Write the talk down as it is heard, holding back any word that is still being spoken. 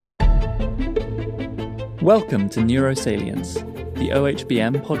Welcome to Neurosalience, the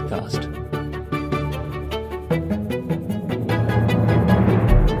OHBM podcast.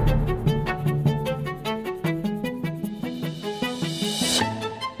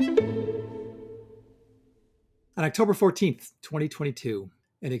 On October 14th, 2022,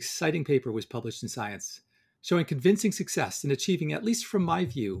 an exciting paper was published in Science, showing convincing success in achieving, at least from my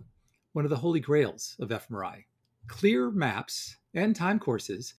view, one of the holy grails of fMRI: clear maps and time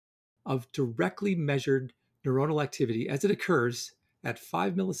courses of directly measured neuronal activity as it occurs at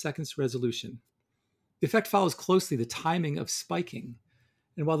 5 milliseconds resolution. The effect follows closely the timing of spiking,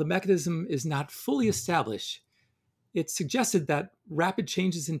 and while the mechanism is not fully established, it suggested that rapid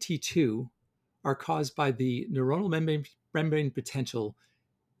changes in T2 are caused by the neuronal membrane potential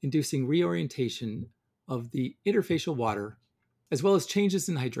inducing reorientation of the interfacial water, as well as changes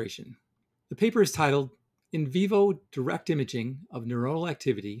in hydration. The paper is titled In Vivo Direct Imaging of Neuronal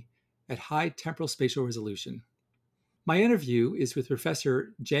Activity at High Temporal Spatial Resolution. My interview is with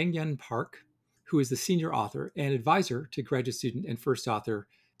Professor Jang-Young Park, who is the senior author and advisor to graduate student and first author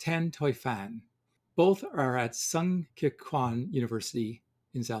Thanh Toi Phan. Both are at Sungkyunkwan University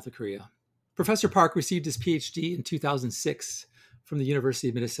in South Korea. Professor Park received his PhD in 2006 from the University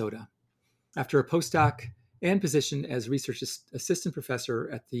of Minnesota. After a postdoc and position as research assistant professor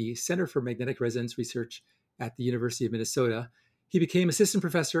at the Center for Magnetic Resonance Research at the University of Minnesota, he became assistant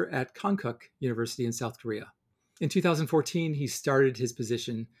professor at Konkuk University in South Korea. In 2014, he started his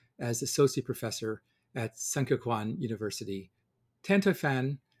position as associate professor at Sungkyunkwan University. Thanh Toi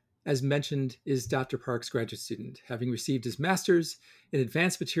Phan, as mentioned, is Dr. Park's graduate student, having received his master's in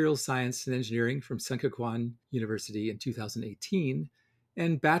Advanced Materials Science and Engineering from Sungkyunkwan University in 2018,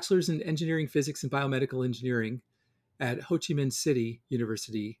 and bachelor's in Engineering Physics and Biomedical Engineering at Ho Chi Minh City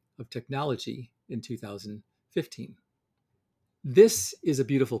University of Technology in 2015. This is a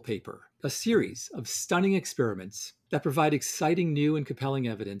beautiful paper, a series of stunning experiments that provide exciting new and compelling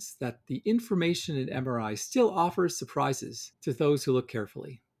evidence that the information in MRI still offers surprises to those who look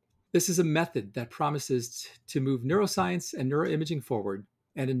carefully. This is a method that promises to move neuroscience and neuroimaging forward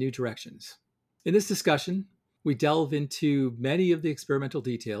and in new directions. In this discussion, we delve into many of the experimental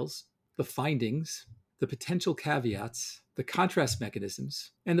details, the findings, the potential caveats, the contrast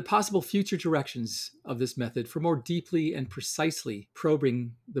mechanisms, and the possible future directions of this method for more deeply and precisely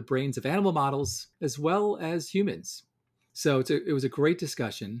probing the brains of animal models as well as humans. So it was a great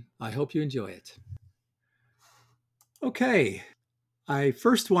discussion. I hope you enjoy it. Okay. I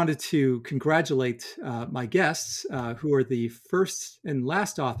first wanted to congratulate my guests, who are the first and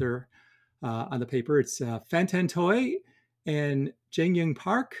last author on the paper. It's Phan Thanh Toi and Jang-Young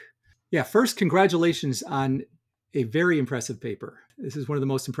Park. Yeah, first, congratulations on a very impressive paper. This is one of the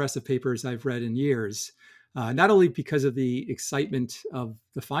most impressive papers I've read in years, not only because of the excitement of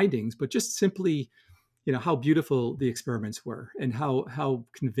the findings, but just simply, how beautiful the experiments were and how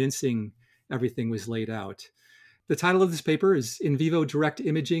convincing everything was laid out. The title of this paper is In Vivo Direct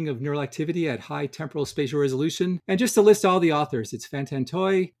Imaging of Neural Activity at High Temporal Spatial Resolution. And just to list all the authors, it's Phan Thanh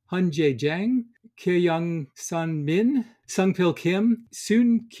Toi, Hun-Jae Jang, Kyoung-Sun Min, Sung-Pil Kim,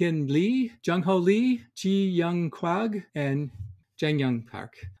 Soon-Kin Lee, Jung-Ho Lee, Ji-Young Kwak, and Jang-Young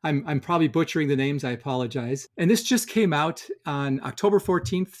Park. I'm probably butchering the names, I apologize. And this just came out on October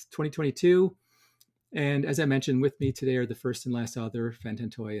 14th, 2022. And as I mentioned, with me today are the first and last author, Phan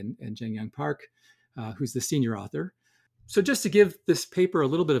Thanh Toi and Jang-Young Park, who's the senior author. So just to give this paper a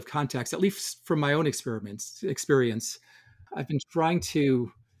little bit of context, at least from my own experience, I've been trying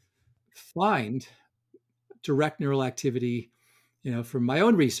to find direct neural activity, from my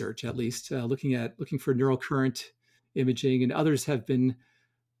own research, at least, looking for neural current imaging, and others have been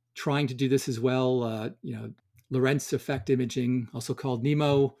trying to do this as well. Lorentz effect imaging, also called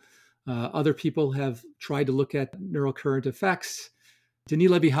NEMO. Other people have tried to look at neural current effects. Denis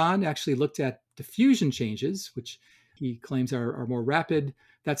Le-Bihan actually looked at diffusion changes, which he claims are more rapid.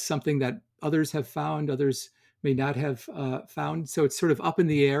 That's something that others have found, others may not have found. So it's sort of up in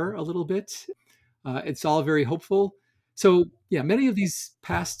the air a little bit. It's all very hopeful. So yeah, many of these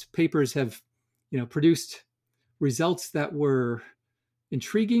past papers have, produced results that were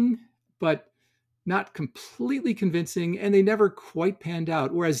intriguing, but not completely convincing, and they never quite panned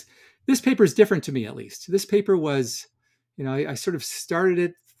out. Whereas this paper is different to me, at least. This paper was, I sort of started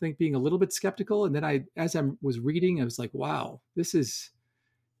it being a little bit skeptical. And then as I was reading, I was like, wow, these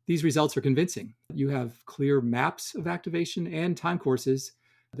results are convincing. You have clear maps of activation and time courses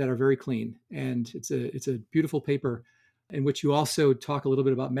that are very clean. And it's a beautiful paper in which you also talk a little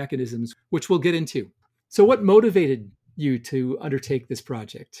bit about mechanisms, which we'll get into. So what motivated you to undertake this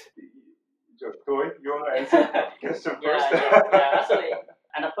project? Joy, you want to answer the question first? Yeah, absolutely.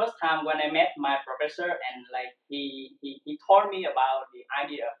 And the first time time when I met my professor, and like he told me about the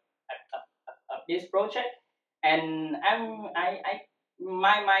idea of this project, and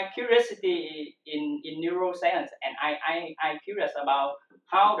my curiosity in neuroscience, and I curious about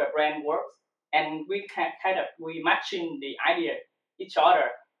how the brain works, and we can kind of we matching the idea each other,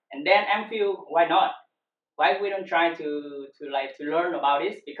 and then I feel why not, why we don't try to learn about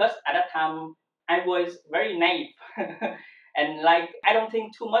this, because at that time I was very naive and like I don't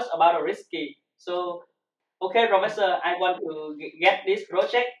think too much about a risky. So okay, professor, I want to get this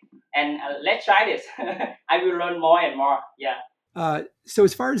project, and let's try this. I will learn more and more. Yeah. So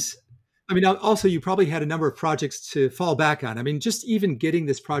as far as, I mean, also you probably had a number of projects to fall back on. I mean, just even getting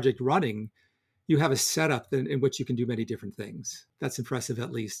this project running, you have a setup in which you can do many different things. That's impressive,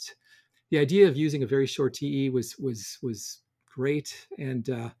 at least. The idea of using a very short TE was great.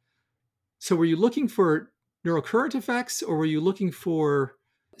 And so, were you looking for neurocurrent effects, or were you looking for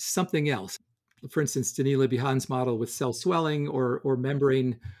something else? For instance, Denis Le Bihan's model with cell swelling or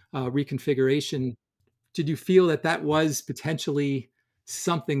membrane reconfiguration. Did you feel that that was potentially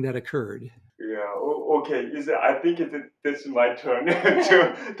something that occurred? Yeah, okay. I think it's my turn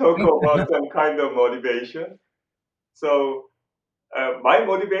to talk about some kind of motivation. So my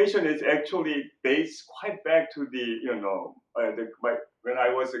motivation is actually based quite back to when I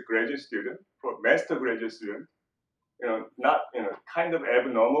was a graduate student, for master graduate student. Not kind of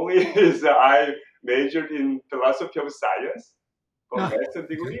abnormally is I majored in philosophy of science for master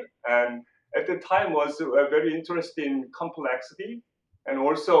degree, and at the time was very interested in complexity and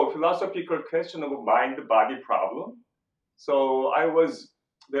also philosophical question of mind-body problem. So I was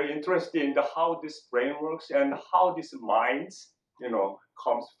very interested in how this brain works and how this minds,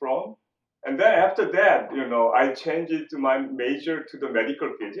 comes from. And then after that, I changed it to my major to the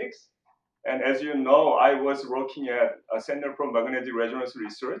medical physics. And as you know, I was working at a Center for Magnetic Resonance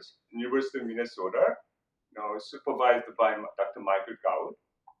Research, University of Minnesota, supervised by Dr. Michael Goud.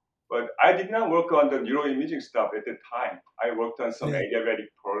 But I did not work on the neuroimaging stuff at the time. I worked on some adiabatic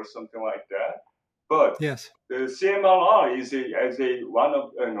pulse, something like that. But yes, the CMLR is one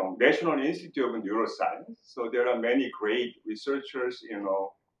of National Institute of Neuroscience. So there are many great researchers,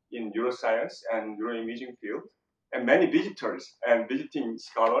 in neuroscience and neuroimaging field, and many visitors and visiting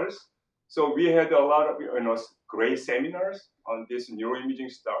scholars. So we had a lot of great seminars on this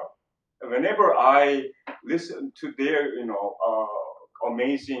neuroimaging stuff. And whenever I listen to their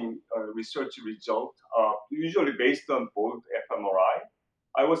amazing research result, usually based on both fMRI,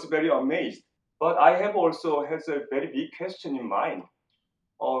 I was very amazed. But I have also has a very big question in mind.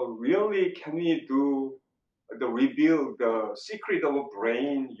 Really, can we reveal the secret of a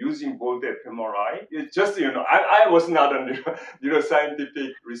brain using both fMRI? It's just, I was not a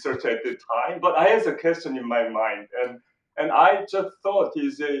neuroscientific researcher at the time, but I had a question in my mind. And I just thought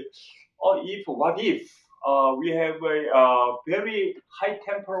what if we have a very high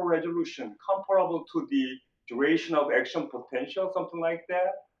temporal resolution comparable to the duration of action potential, something like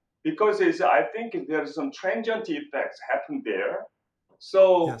that? Because I think there are some transient effects happen there.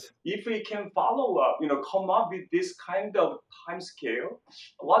 So yes. if we can follow up, come up with this kind of time scale,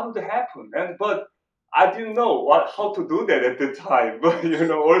 what would happen? But I didn't know how to do that at the time. But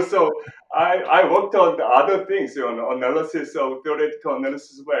also I worked on the other things, analysis of theoretical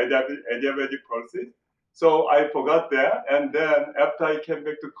analysis of adiabatic process. So I forgot that, and then after I came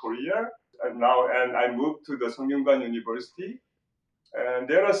back to Korea, and I moved to the Songyungan University. And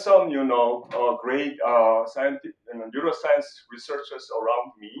there are some, great scientific, neuroscience researchers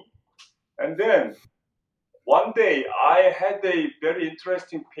around me. And then one day I had a very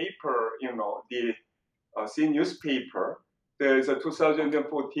interesting paper, the C newspaper. There is a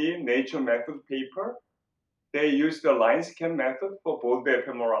 2014 Nature Method paper. They used the line scan method for both the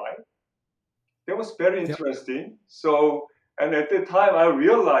fMRI. That was very interesting. So, and at the time I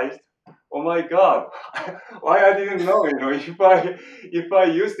realized, oh my God, why I didn't know, if I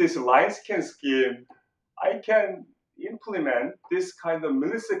use this line scan scheme, I can implement this kind of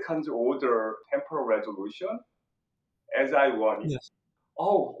milliseconds order temporal resolution as I want it. Yes.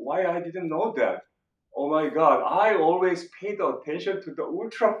 Oh, why I didn't know that? Oh my God, I always paid attention to the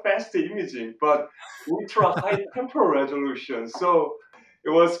ultra fast imaging, but ultra high temporal resolution. So it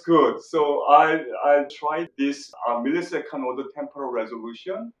was good. So I tried this millisecond order temporal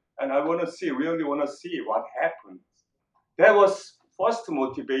resolution, and I really want to see what happens. That was first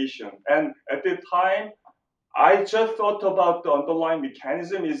motivation. And at the time, I just thought about the underlying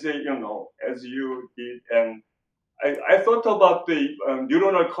mechanism as you did, and I thought about the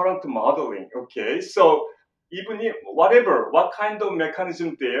neuronal current modeling. Okay, so even if what kind of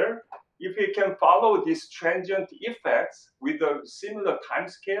mechanism there, if we can follow these transient effects with a similar time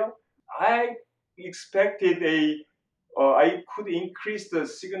scale, I expected I could increase the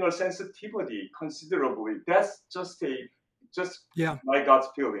signal sensitivity considerably. That's just Yeah. my gut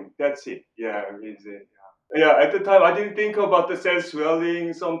feeling. That's it. Yeah, is it? Yeah, at the time I didn't think about the cell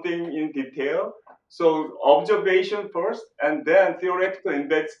swelling something in detail. So observation first, and then theoretical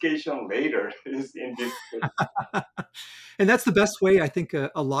investigation later is in this case. And that's the best way I think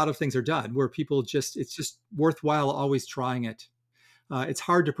a lot of things are done, where people it's just worthwhile always trying it. It's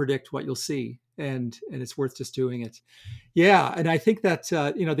hard to predict what you'll see, and it's worth just doing it. Yeah, and I think that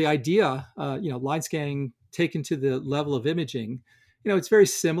the idea, line scanning taken to the level of imaging, it's very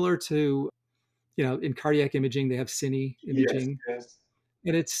similar to in cardiac imaging they have cine Yes, imaging, yes,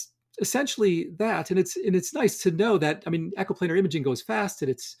 and it's essentially that, and it's nice to know that. I mean, echoplanar imaging goes fast,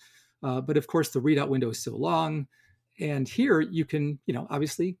 and but of course the readout window is so long, and here you can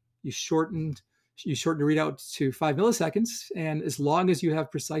obviously you shorten the readout to 5 milliseconds, and as long as you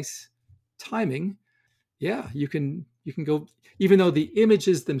have precise timing, yeah, you can go, even though the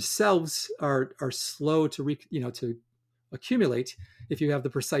images themselves are slow to accumulate. If you have the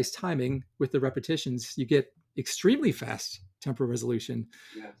precise timing with the repetitions, you get extremely fast temporal resolution.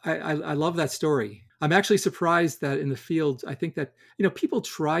 yes. I love that story. I'm actually surprised that in the field, I think that people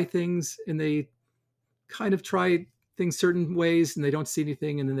try things and they kind of try things certain ways and they don't see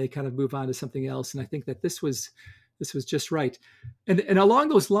anything, and then they kind of move on to something else. And I think that this was just right. And along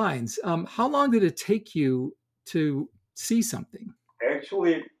those lines, how long did it take you to see something?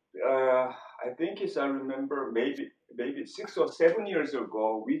 Actually, I think as I remember, maybe 6 or 7 years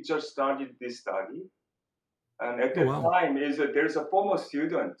ago, we just started this study, and at Oh the wow. time there's a former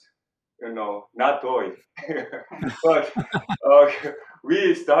student, not Doi, but uh,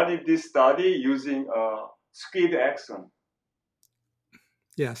 we started this study using squid axon,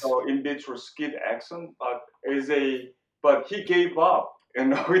 Yes. so in vitro squid axon, but he gave up,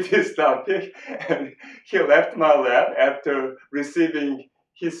 with this topic, and he left my lab after receiving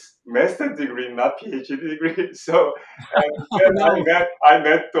his master's degree, not PhD degree. So, and Oh then no. I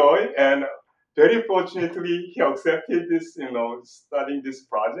met Doi, and very fortunately he accepted this, studying this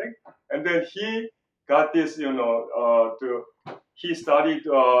project, and then he got this, he started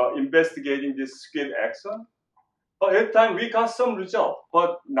investigating this squid axon. But at the time we got some result,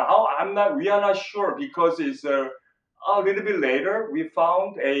 but now we are not sure, because it's a little bit later we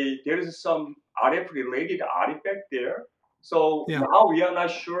found there is some RF related artifact there. So Yeah. now we are not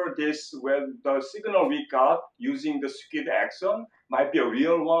sure this when the signal we got using the squid axon might be a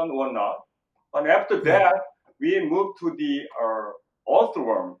real one or not. And after Yeah. that, we moved to the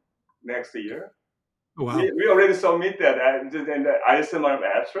earthworm next year. Oh, wow. We already submitted in the ISMR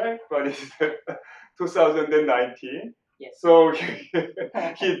abstract, but it's 2019. Yes. So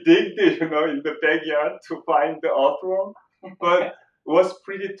he digged, in the backyard to find the earthworm, but it was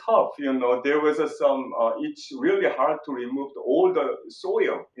pretty tough. There was it's really hard to remove all the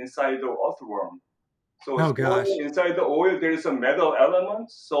soil inside the earthworm. So Oh soil gosh. inside the oil, there is a metal element,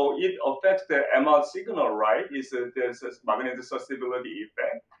 so it affects the MR signal, right? There's a magnetic susceptibility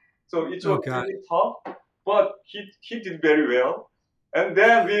effect. So it Oh was god. really tough, but he did very well. And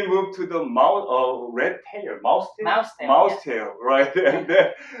then we moved to the red tail, mouse tail, right? And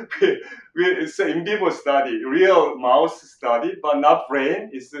then it's an in vivo study, real mouse study, but not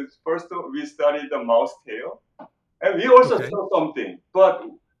brain. First we studied the mouse tail, and we also Okay. saw something, but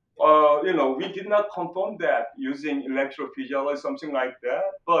we did not confirm that using electrophysiology, something like that.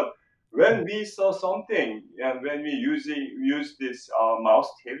 But when we saw something, and when we use this mouse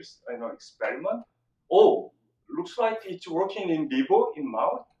tails, experiment, oh, looks like it's working in vivo in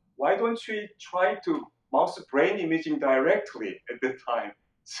mouse. Why don't we try to mouse brain imaging directly at the time?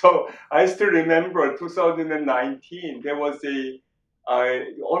 So I still remember 2019. There was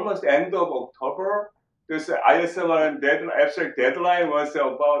almost end of October. This ISMR abstract deadline was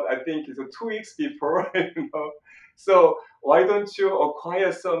about, I think it's 2 weeks before, So why don't you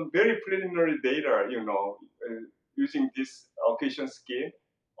acquire some very preliminary data, using this occasion scheme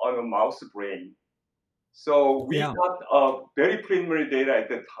on a mouse brain? So we Yeah. got very preliminary data at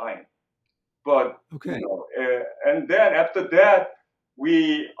the time, but Okay. and then after that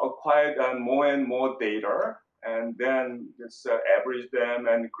we acquired more and more data, and then just average them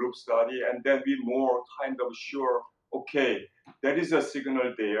and group study, and then we more kind of sure, okay, there is a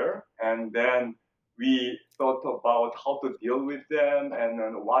signal there, and then we thought about how to deal with them, and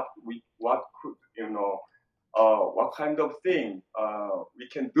then what could what kind of thing we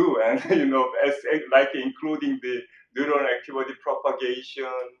can do, and as like including the neural activity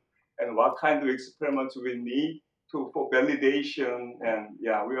propagation, and what kind of experiments we need for validation, and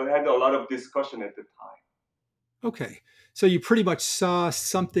yeah, we had a lot of discussion at the time. Okay. So you pretty much saw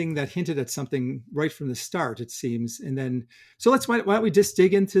something that hinted at something right from the start, it seems. And then, so why don't we just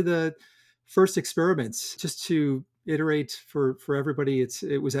dig into the first experiments just to iterate for everybody.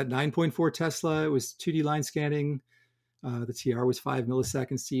 It was at 9.4 Tesla. It was 2D line scanning. The TR was 5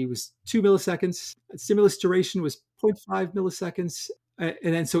 milliseconds. T was 2 milliseconds. Stimulus duration was 0.5 milliseconds. And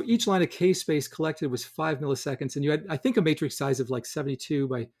then so each line of K-space collected was 5 milliseconds. And you had, I think, a matrix size of like 72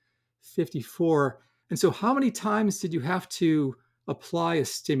 by 54. And so how many times did you have to apply a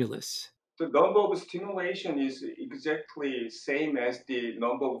stimulus? The number of stimulation is exactly same as the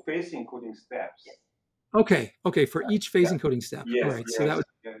number of phase encoding steps. Okay. For each phase encoding step. Yes, All right. yes. So that was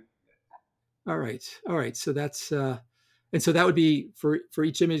all right. So that's and so that would be for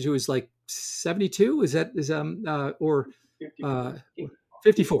each image it was like 72. Is or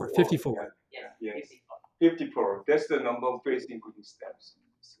 54. 54. Yes. 54. That's the number of phase encoding steps.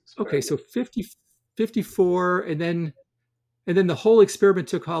 Okay, so 54, and then the whole experiment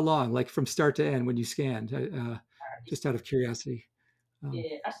took how long? Like from start to end when you scanned? Just out of curiosity.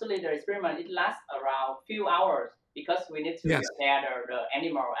 Actually, the experiment it lasts around few hours because we need to gather the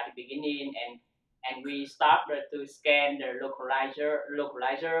animal at the beginning, and we start to scan the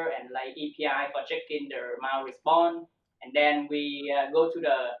localizer and like API for checking the mouse response, and then we go to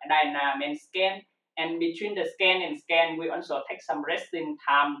the Diana main scan. And between the scan and scan, we also take some resting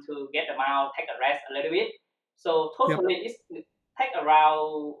time to get the mouse take a rest a little bit. So totally, it take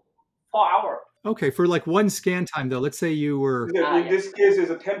around 4 hours. Okay, for like one scan time though, let's say you were... In this case,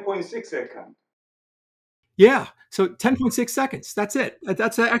 it's a 10.6 seconds. Yeah, so 10.6 seconds. That's it.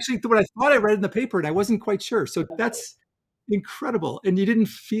 That's actually what I thought I read in the paper, and I wasn't quite sure. So that's incredible. And you didn't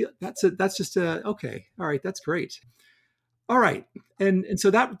feel that's just okay. All right, that's great. All right, and so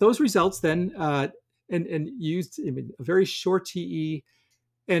those results then and used a very short TE,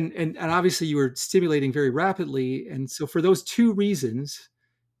 and obviously you were stimulating very rapidly, and so for those two reasons,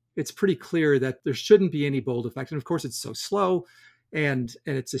 it's pretty clear that there shouldn't be any bold effect. And of course, it's so slow, and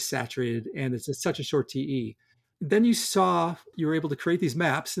it's just saturated, and it's such a short TE. Then you were able to create these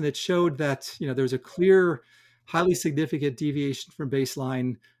maps, and it showed that there's a clear, highly significant deviation from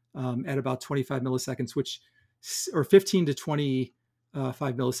baseline at about 25 milliseconds, or 15 to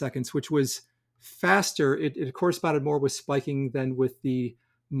 25 milliseconds, which was faster. It corresponded more with spiking than with the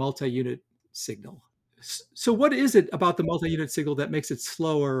multi-unit signal. So what is it about the multi-unit signal that makes it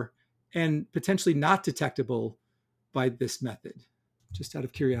slower and potentially not detectable by this method? Just out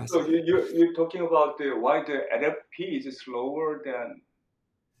of curiosity. So you're talking about why the LFP is slower than...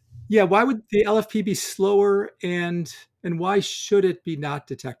 Yeah, why would the LFP be slower, and why should it be not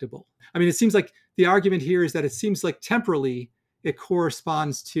detectable? I mean, it seems like the argument here is that it seems like temporally it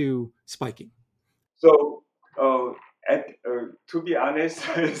corresponds to spiking. So, to be honest,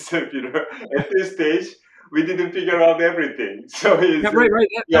 Peter, at this stage, we didn't figure out everything. So right.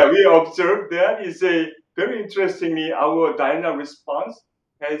 We observed that is very interestingly, our Diana response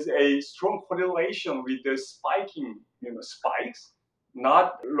has a strong correlation with the spiking, spikes,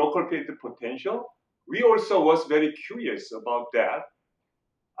 not local field potential. We also was very curious about that.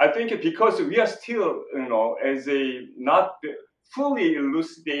 I think because we are still, as a not fully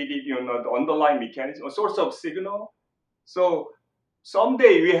elucidated, the underlying mechanism, a source of signal. So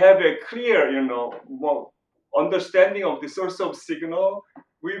someday we have a clear, more understanding of the source of signal.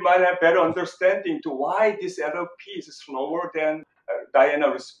 We might have better understanding to why this LFP is slower than Diana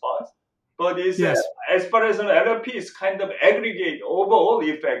response. But as far as an LFP is kind of aggregate overall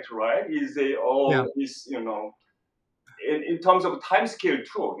effect, right? Is in terms of time scale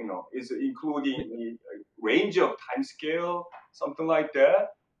too, is including a range of time scale, something like that.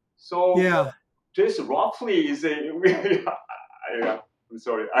 So this roughly is I'm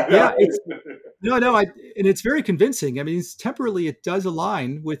sorry. And it's very convincing. I mean, temporally it does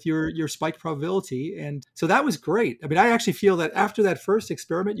align with your spike probability, and so that was great. I mean, I actually feel that after that first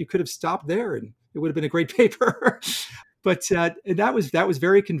experiment, you could have stopped there, and it would have been a great paper. But that was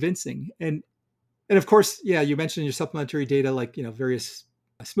very convincing, and of course, you mentioned your supplementary data, like various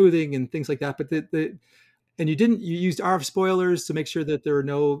smoothing and things like that. But and you used RF spoilers to make sure that there are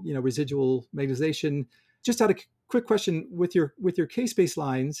no residual magnetization. Just out of quick question, with your K-space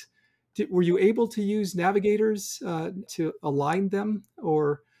lines, were you able to use navigators to align them,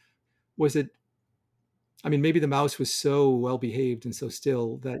 or was it? I mean, maybe the mouse was so well behaved and so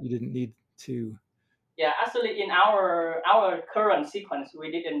still that you didn't need to. Yeah, actually, in our current sequence, we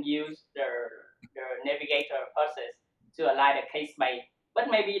didn't use the navigator process to align the K-space, but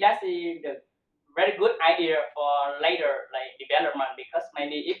maybe that's the very good idea for later development, because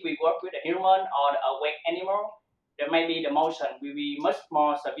maybe if we work with a human or the awake animal, there may be the motion will be much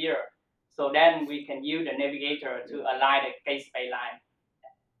more severe. So then we can use the navigator to align the case baseline.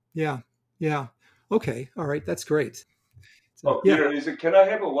 Yeah. Okay. All right. That's great. So, Oh, Peter, can I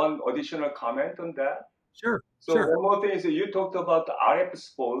have one additional comment on that? Sure. So one more thing is you talked about the RF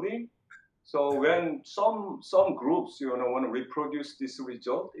spooling. So when some groups want to reproduce this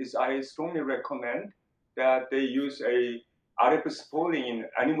result, I strongly recommend that they use a RF spooling in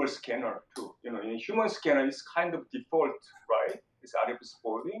animal scanner too. In human scanner, it's kind of default, right? It's RF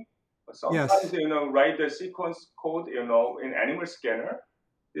spooling. But sometimes write the sequence code in animal scanner.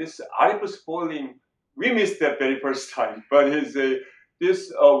 This RF spooling, we missed that very first time, but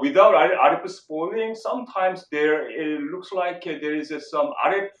without RF spooling, sometimes it looks like there is some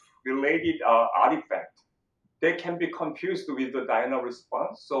RF related artifact that can be confused with the Diana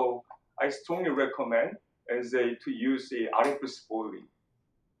response. So I strongly recommend to use the RF spooling.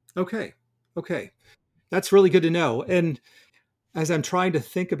 Okay. That's really good to know. And as I'm trying to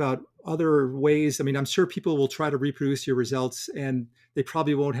think about other ways, I mean, I'm sure people will try to reproduce your results and they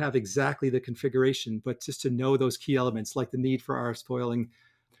probably won't have exactly the configuration, but just to know those key elements like the need for RF spoiling.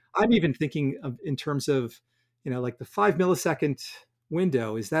 I'm even thinking of in terms of, like the 5 millisecond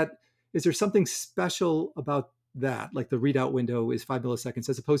window. Is there something special about that? Like the readout window is 5 milliseconds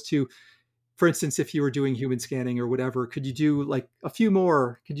as opposed to, for instance, if you were doing human scanning or whatever, could you do like a few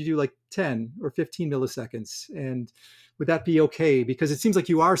more? Could you do like 10 or 15 milliseconds? And would that be okay? Because it seems like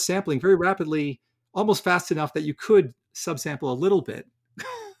you are sampling very rapidly, almost fast enough that you could subsample a little bit.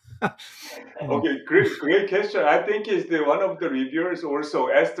 Okay, great question. I think is one of the reviewers also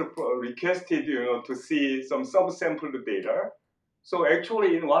requested to see some subsampled data. So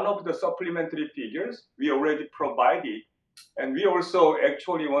actually, in one of the supplementary figures, we already provided, and we also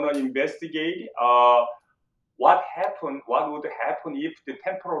actually want to investigate what would happen if the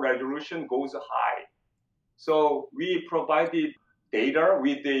temporal resolution goes high. So we provided data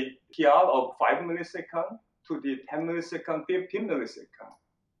with the PR of 5 milliseconds to the 10 millisecond, 15 millisecond.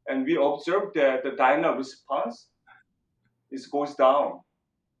 And we observed that the Diana response goes down.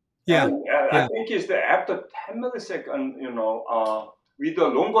 Yeah. And I think it's after 10 millisecond, with the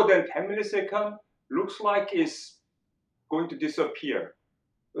longer than 10 millisecond, looks like it's going to disappear.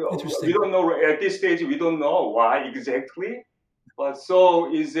 Interesting. We don't know at this stage. We don't know why exactly, but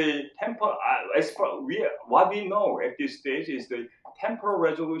so is a temporal. What we know at this stage is the temporal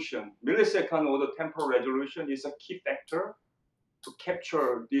resolution, millisecond or the temporal resolution is a key factor to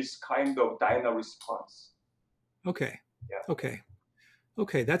capture this kind of Diana response. Okay. Yeah.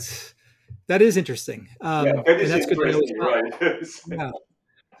 Okay. That is interesting. That is that's interesting, good to know right?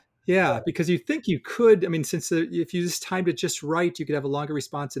 Yeah, because you think you could. I mean, since if you just timed it just right, you could have a longer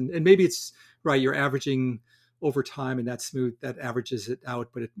response, and maybe it's right. You're averaging over time, and that's smooth. That averages it out,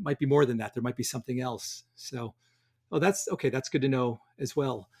 but it might be more than that. There might be something else. So, that's okay. That's good to know as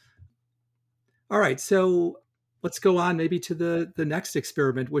well. All right, so let's go on maybe to the next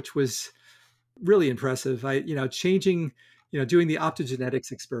experiment, which was really impressive. Doing the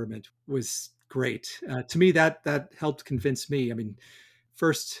optogenetics experiment was great. To me, that helped convince me. I mean,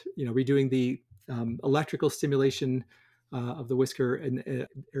 first, redoing the electrical stimulation of the whisker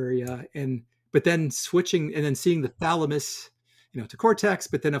area, but then switching and then seeing the thalamus, to cortex,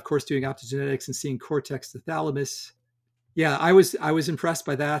 but then of course doing optogenetics and seeing cortex to thalamus. Yeah, I was impressed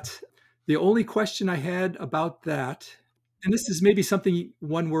by that. The only question I had about that, and this is maybe something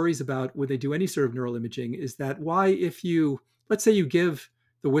one worries about when they do any sort of neural imaging, is that let's say you give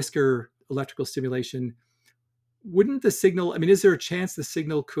the whisker electrical stimulation, wouldn't the signal, I mean, is there a chance the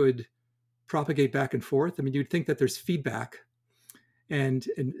signal could propagate back and forth? I mean, you'd think that there's feedback. And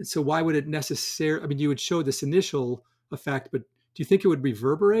so why would it necessarily, I mean, you would show this initial effect, but do you think it would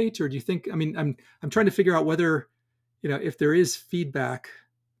reverberate? Or do you think, I mean, I'm trying to figure out whether, if there is feedback,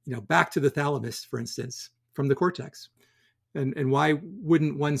 back to the thalamus, for instance, from the cortex. And why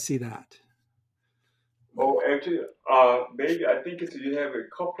wouldn't one see that? Oh, actually, maybe I think you have a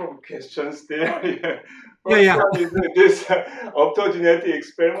couple of questions there. Yeah. One is this optogenetic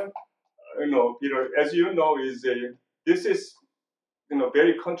experiment. Peter, as you know, this is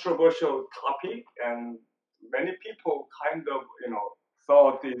very controversial topic, and many people kind of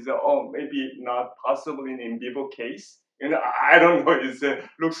thought is maybe not possible in vivo case. I don't know. It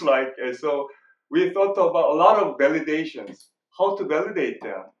looks like so. We thought about a lot of validations, how to validate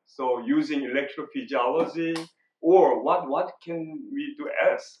them. So using electrophysiology, or what can we do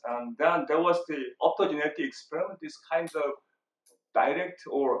else? And then there was the optogenetic experiment, this kind of direct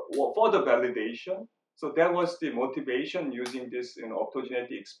or further validation. So that was the motivation using this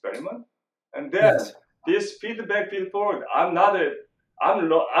optogenetic experiment. And then this feedback feed forward. I'm not a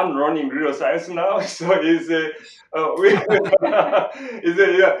I'm learning neuroscience now, so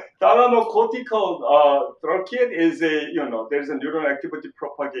thalamocortical circuit is there's a neural activity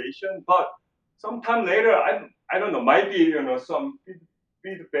propagation, but sometime later I don't know, might be some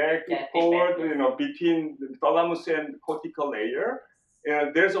feedback forward between the thalamus and cortical layer.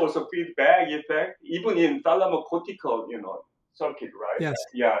 There's also feedback effect even in thalamocortical circuit, right? Yes.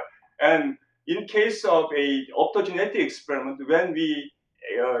 Yeah, and in case of a optogenetic experiment, when we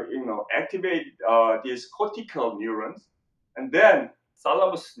activate these cortical neurons, and then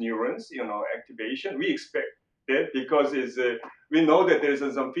thalamus neurons, activation, we expect that because we know that there's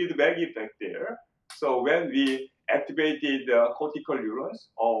some feedback effect there. So when we activated cortical neurons,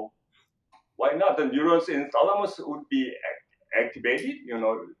 why not? The neurons in thalamus would be activated,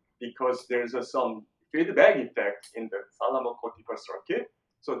 because there's some feedback effect in the thalamocortical circuit.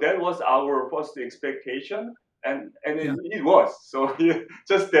 So that was our first expectation, and it was. So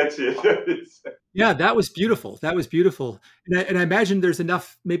just that's it. Yeah, that was beautiful. That was beautiful. And I imagine there's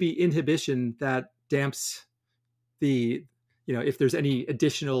enough maybe inhibition that damps the, if there's any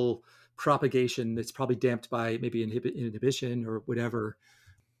additional propagation, that's probably damped by maybe inhibition or whatever.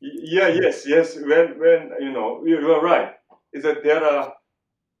 Yes. When you are right. Is that there are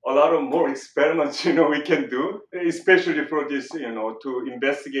a lot of more experiments we can do, especially for this to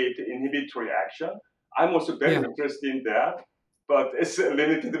investigate inhibitory action. I'm also very interested in that, but it's a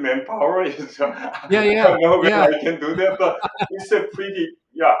limited manpower. So I don't know whether I can do that, but it's a pretty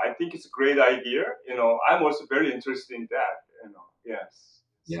I think it's a great idea. I'm also very interested in that. Yes.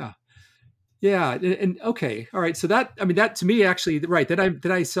 Yeah. And okay. All right. So that to me, actually, right.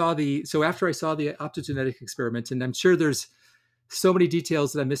 After I saw the optogenetic experiment, and I'm sure there's so many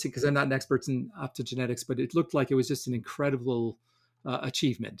details that I'm missing because I'm not an expert in optogenetics, but it looked like it was just an incredible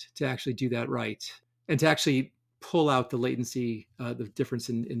achievement to actually do that right. And to actually pull out the latency, the difference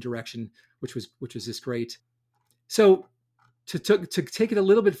in direction, which was just great. So to take it a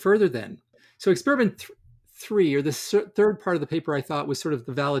little bit further then. So experiment 3, or the third part of the paper, I thought was sort of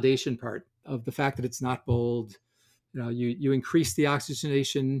the validation part of the fact that it's not bold. You increase the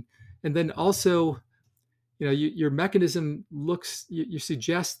oxygenation, and then also, your mechanism looks. You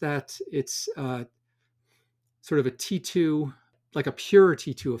suggest that it's sort of a T2, like a pure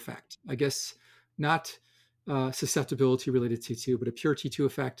T2 effect. I guess not susceptibility related T2, but a pure T2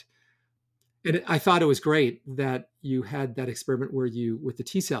 effect. And I thought it was great that you had that experiment where you, with the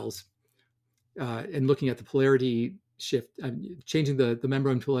T cells, and looking at the polarity shift, changing the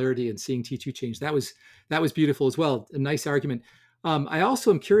membrane polarity and seeing T2 change. That was beautiful as well. A nice argument. I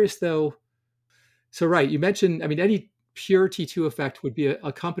also am curious though. So right, you mentioned, any pure T2 effect would be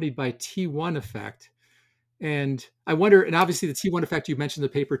accompanied by T1 effect. And I wonder, and obviously the T1 effect you mentioned in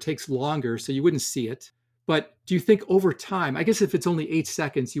the paper takes longer, so you wouldn't see it. But do you think over time, I guess if it's only 8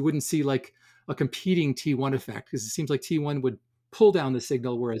 seconds, you wouldn't see like a competing T1 effect, because it seems like T1 would pull down the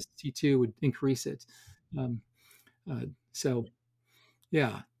signal, whereas T2 would increase it. But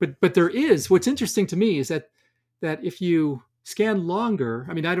there is, what's interesting to me is that if you scan longer,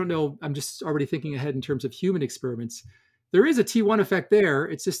 I don't know, I'm just already thinking ahead in terms of human experiments. There is a T1 effect there.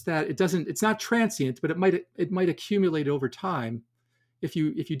 It's just that it's not transient, but it might accumulate over time. If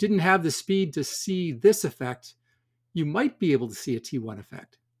you didn't have the speed to see this effect, you might be able to see a T1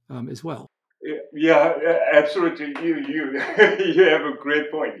 effect as well. Yeah, absolutely. You have a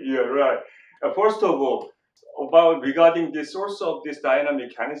great point. You're right. First of all, regarding the source of this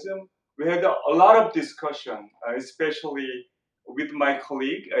dynamic mechanism, we had a lot of discussion, especially with my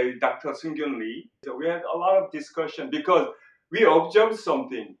colleague, Dr. Seung-Kyun Lee. So we had a lot of discussion because we observed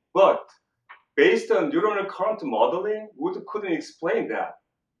something, but based on neuronal current modeling, we couldn't explain that.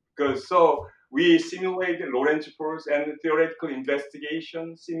 So we simulated Lorentz force and theoretical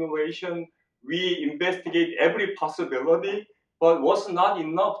investigation, simulation. We investigate every possibility, but was not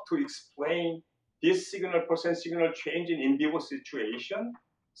enough to explain this percent signal change in vivo situation.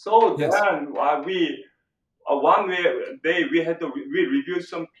 So yes. Then we reviewed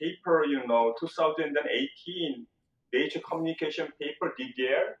some paper, 2018 Nature Communication paper,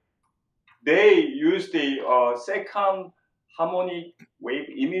 DDR. They used the second harmonic wave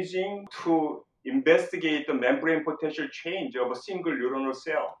imaging to investigate the membrane potential change of a single neuronal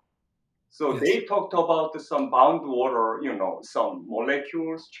cell. So They talked about some bound water, some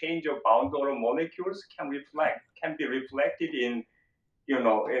molecules, change of bound water molecules can be reflected in,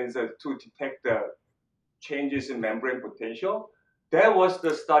 to detect the changes in membrane potential. That was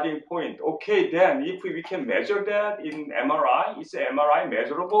the starting point. Okay, then if we can measure that in MRI, is MRI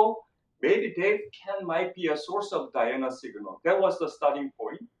measurable? Maybe that might be a source of Diana signal. That was the starting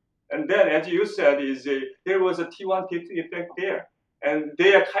point. And then, as you said, there was a T1, T2 effect there. and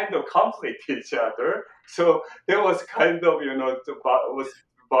they are kind of conflict each other. So that was kind of, was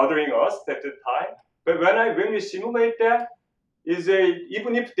bothering us at the time. But when we simulate that,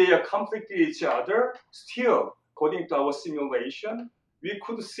 even if they are conflicting each other, still, according to our simulation, we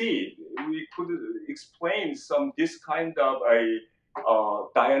could explain this kind of a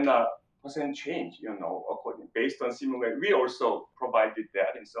Diana percent change, based on simulation. We also provided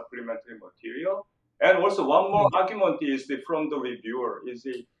that in supplementary material. And also one more argument is from the reviewer is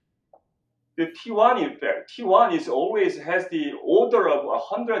the T1 effect. T1 always has the order of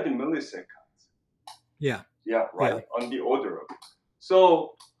 100 milliseconds. Yeah. Yeah, right, on the order of it.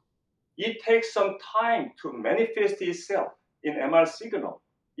 So it takes some time to manifest itself in MR signal,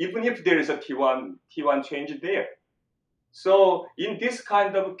 even if there is a T1 change there. So in this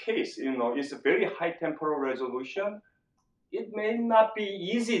kind of case, it's a very high temporal resolution. It may not be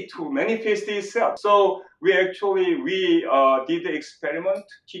easy to manifest itself. So we did the experiment,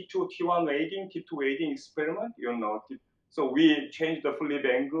 T2 T1 weighting, T2 weighting experiment. So we changed the flip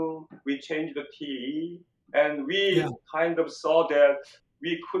angle, we changed the TE, and we kind of saw that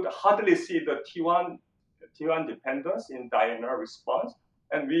we could hardly see the T1 dependence in Diana response,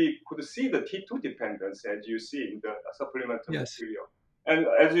 and we could see the T2 dependence as you see in the supplementary material. And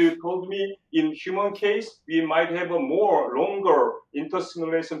as you told me, in human case, we might have a longer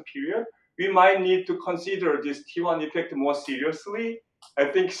intersimulation period. We might need to consider this T1 effect more seriously. I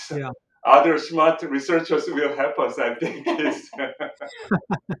think other smart researchers will help us, I think.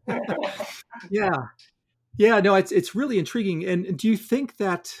 No, it's really intriguing. And do you think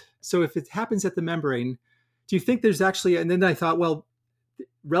that, so if it happens at the membrane, do you think there's actually, and then I thought, well,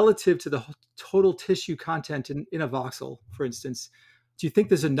 relative to the total tissue content in a voxel, for instance, do you think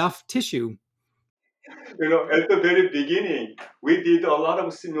there's enough tissue? At the very beginning, we did a lot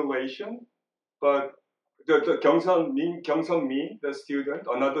of simulation, but the Kyung-Sun Min, the student,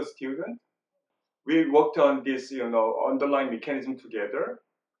 another student, we worked on this, underlying mechanism together.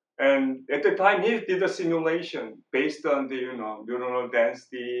 And at the time, he did a simulation based on the, neuronal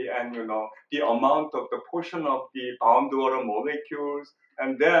density and, the amount of the portion of the bound water molecules.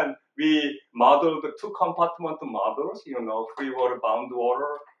 And then we modeled the 2-compartment models, free water, bound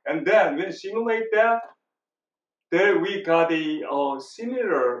water. And then when we simulate that, there we got a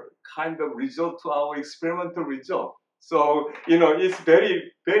similar kind of result to our experimental result. So, it's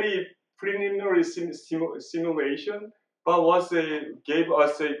very, very preliminary simulation, but gave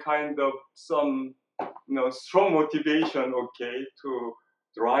us a kind of some, strong motivation, to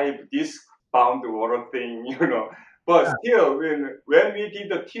drive this bound water thing, But still, when we did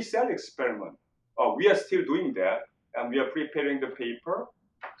the T-cell experiment, we are still doing that, and we are preparing the paper.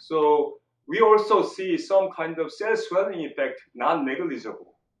 So we also see some kind of cell swelling effect,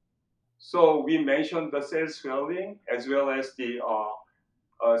 non-negligible. So we mentioned the cell swelling as well as the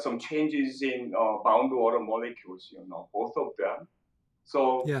some changes in bound water molecules, both of them.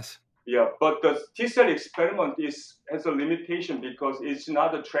 So but the T-cell experiment has a limitation because it's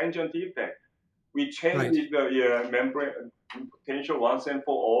not a transient effect. We changed the membrane potential once and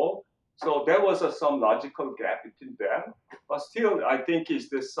for all. So there was some logical gap between them. But still, I think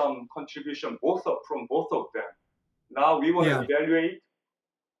there's some contribution from both of them. Now we want to evaluate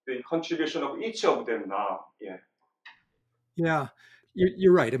the contribution of each of them now. Yeah,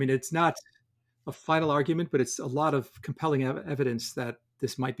 you're right. I mean, it's not a final argument, but it's a lot of compelling evidence that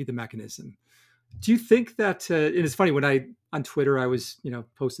this might be the mechanism. Do you think that, and it's funny, when on Twitter, I was,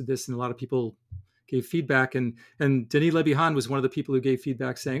 posted this and a lot of people gave feedback, and Denis Lebihan was one of the people who gave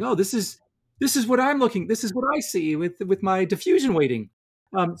feedback saying, oh, this is what this is what I see with my diffusion weighting.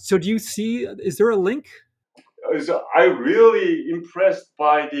 So do you see, is there a link? So I'm really impressed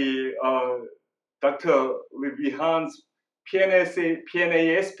by the Dr. Lebihan's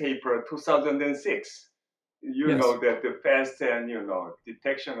PNAS paper 2006. Know that the fast and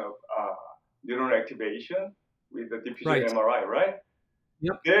detection of neuronal activation with the diffusion MRI, right?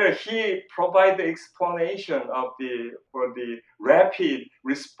 Yep. There he provided the explanation for the rapid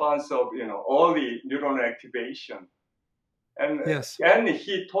response of all the neuronal activation, and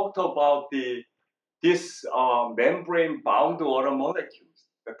he talked about this membrane bound water molecules,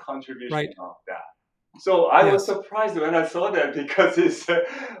 the contribution of that. So I was surprised when I saw that because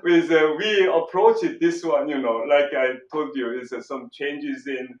we approached this one, like I told you, some changes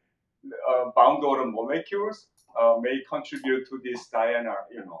in bound water molecules may contribute to this Diana,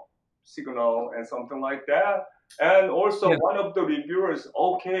 signal and something like that. And also one of the reviewers,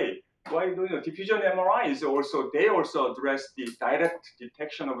 diffusion MRI they also address the direct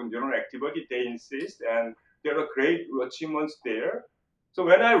detection of neural activity, they insist, and there are great achievements there. So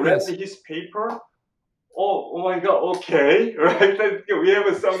when I read his paper, oh my God, okay, right? We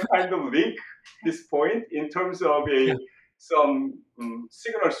have some kind of link this point in terms of Yeah. some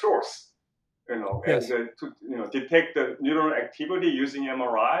signal source, and Yes. to detect the neural activity using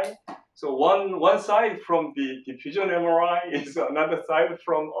MRI. So one side from the diffusion MRI is another side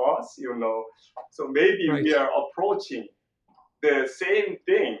from us. So maybe Right. we are approaching the same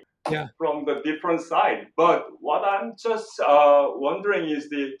thing Yeah. from the different side. But what I'm just wondering is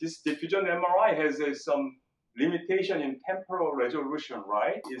this diffusion MRI has some limitation in temporal resolution,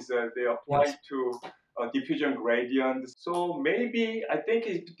 right? Is they apply Yes. to diffusion gradient. So maybe I think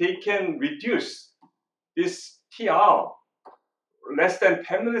if they can reduce this TR less than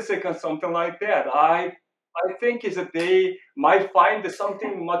 10 milliseconds, something like that. I think is that they might find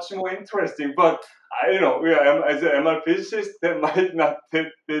something much more interesting. But as an MR physicist, that might not be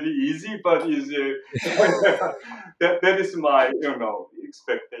very easy, but is that is my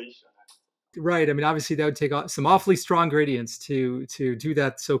expectation. Right. I mean, obviously, that would take some awfully strong gradients to do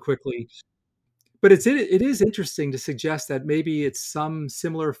that so quickly. But it is interesting to suggest that maybe it's some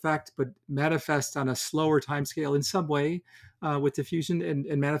similar effect, but manifest on a slower time scale in some way with diffusion,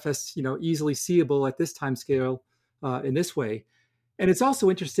 and manifest easily seeable at this time scale in this way. And it's also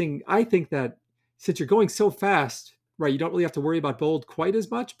interesting, I think, that since you're going so fast, right, you don't really have to worry about bold quite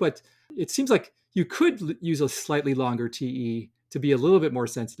as much, but it seems like you could use a slightly longer TE to be a little bit more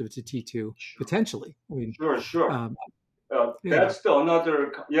sensitive to T2 Sure, potentially. I mean, sure. um, yeah, That's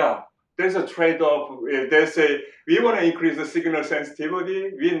another, yeah. There's a trade-off. We want to increase the signal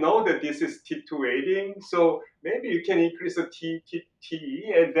sensitivity. We know that this is T2 weighting, so maybe you can increase the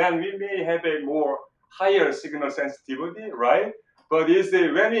TE, and then we may have a more higher signal sensitivity, right? But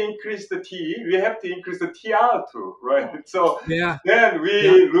when we increase the TE, we have to increase the TR too, right? So yeah, then we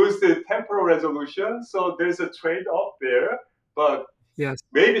yeah, lose the temporal resolution. So there's a trade-off there, but yes,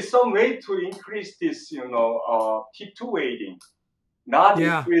 maybe some way to increase this, T2 weighting, not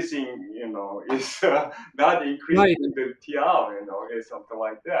yeah, increasing, is not right. increasing the TR, is something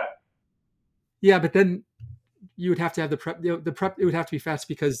like that. Yeah, but then you would have to have the prep. The prep, it would have to be fast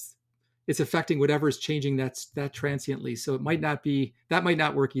because it's affecting whatever is changing that transiently. So it might not be that might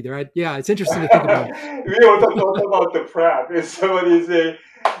not work either. Yeah, it's interesting to think about. We also talk about the prep. If somebody say,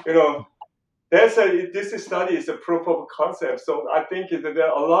 you know, this study is a proof of concept. So I think that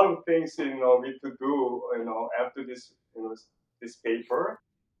there are a lot of things we to do after this paper.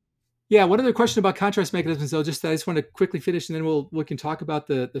 Yeah, one other question about contrast mechanisms, though. I just want to quickly finish, and then we can talk about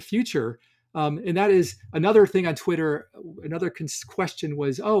the future. And that is another thing on Twitter. Another question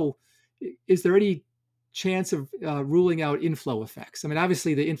was, oh, is there any chance of ruling out inflow effects? I mean,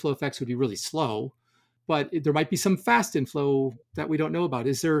 obviously the inflow effects would be really slow, but there might be some fast inflow that we don't know about.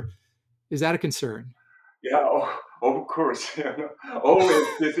 Is that a concern? Yeah, of course. Always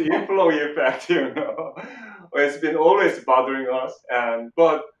this inflow effect. It's been always bothering us,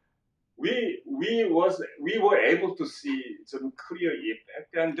 but we were able to see some clear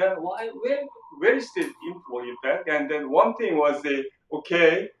effect, and then where is the inflow effect? And then one thing was we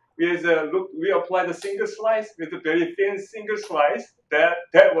applied a single slice with a very thin single slice.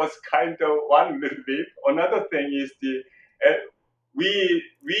 That was kind of one little bit. Another thing is we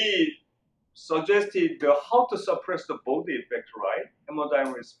suggested how to suppress the body effect, right?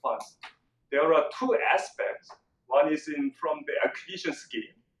 Hemodynamic response. There are two aspects. One is from the acquisition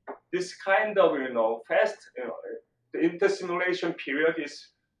scheme. This kind of fast, the interstimulation period is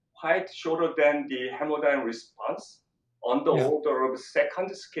quite shorter than the hemodynamic response on the Yeah. order of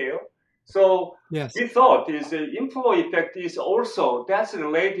second scale. So Yes. we thought this inflow effect is also that's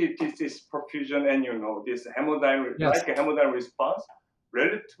related to this perfusion and this hemodynamic Yes. like a hemodynamic response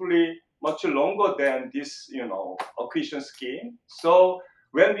relatively much longer than this acquisition scheme. So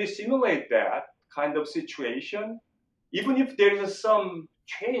when we simulate that kind of situation, even if there is some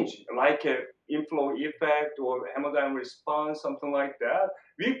change like a inflow effect or hemodynamic response, something like that,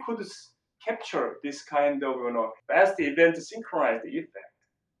 we could capture this kind of fast event synchronized effect.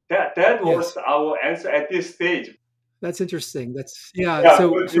 That Yes. was our answer at this stage. That's interesting. Yeah. Yeah,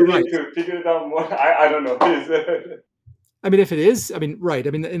 So but so we right. need to figure it out more. I don't know. I mean, if it is, I mean, right. I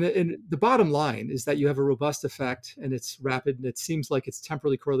mean, in the bottom line is that you have a robust effect and it's rapid and it seems like it's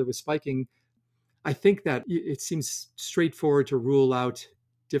temporally correlated with spiking. I think that it seems straightforward to rule out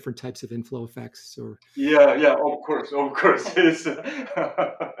different types of inflow effects or Yeah, of course. It's,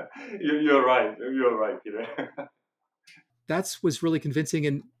 you're right. You're right, Peter. that was really convincing.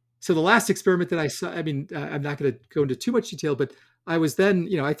 And so the last experiment that I saw, I mean, I'm not going to go into too much detail, but I was then,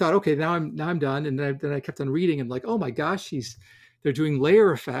 I thought, okay, now I'm done. And then I kept on reading and like, oh my gosh, they're doing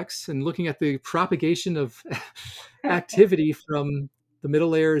layer effects and looking at the propagation of activity from the middle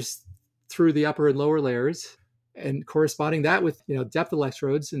layers through the upper and lower layers, and corresponding that with depth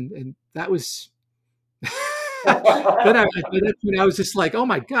electrodes, and that was. Then at that point, I was just like, oh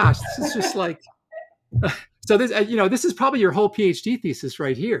my gosh, this is just like. So this, this is probably your whole PhD thesis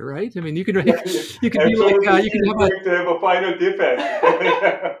right here, right? I mean, you can be like, you can have a final defense.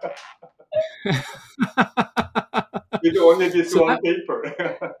 With only this one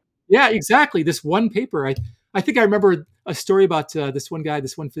paper. Yeah, exactly. This one paper. I think I remember a story about this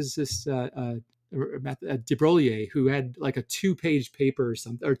one physicist, de Broglie, who had like a 2-page paper or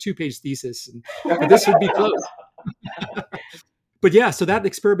something, or 2-page thesis, and this would be close. But yeah, so that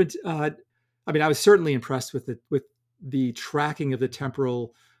experiment. I was certainly impressed with the tracking of the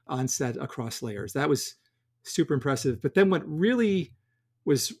temporal onset across layers. That was super impressive. But then what really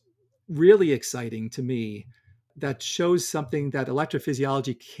was really exciting to me, that shows something that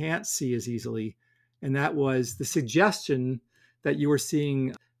electrophysiology can't see as easily, and that was the suggestion that you were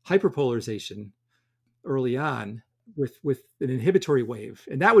seeing hyperpolarization early on with an inhibitory wave,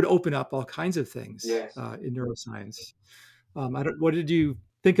 and that would open up all kinds of things. Yes. In neuroscience. What did you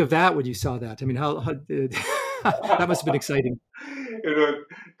think of that when you saw that? I mean, how that must have been exciting. There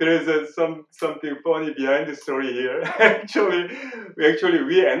is something funny behind the story here. Actually,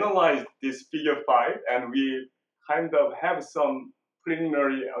 we analyzed this figure 5, and we kind of have some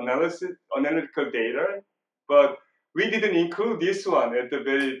preliminary analytical data, but we didn't include this one at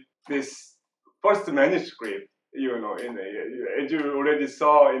this first manuscript. As you already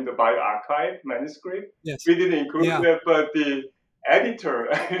saw in the bioRxiv manuscript, yes. We didn't include that, but the editor,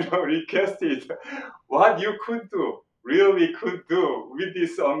 requested what you really could do with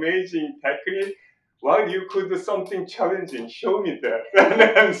this amazing technique. What you could do something challenging, show me that.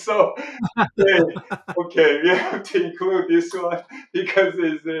 And so, okay, we have to include this one because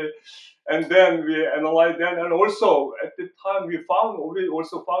it's. And then we analyzed that, and also at the time we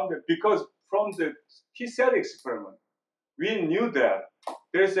also found that because from the T-cell experiment, we knew that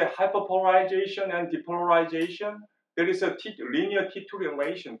there's a hyperpolarization and depolarization. There is a linear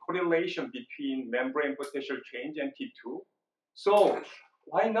T2 correlation between membrane potential change and T2. So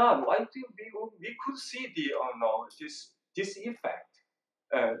why not? Why do we could see this effect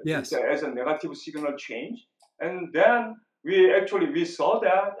yes. as a negative signal change, and then we saw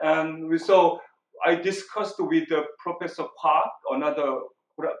that, and I discussed with Professor Park, another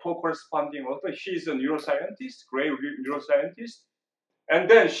corresponding author. She's a neuroscientist, great neuroscientist, and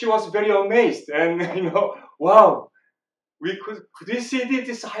then she was very amazed, and wow. Could we see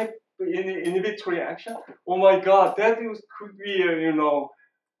this inhibitory action? Oh my God, could be a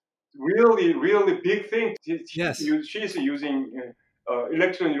really, really big thing. Yes. She's using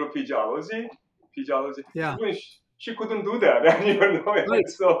electroneurophysiology. Yeah. Even she couldn't do that, Right.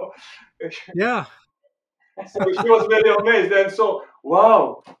 So yeah. So she was very amazed, and so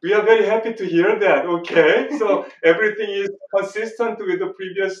wow, we are very happy to hear that. Okay, so everything is consistent with the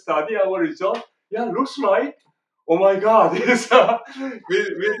previous study. Our result, looks like. Oh my God! We did something.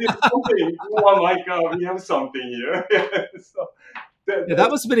 Oh my God! We have something here. So that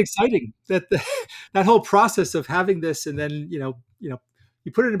must have been exciting. That whole process of having this, and then you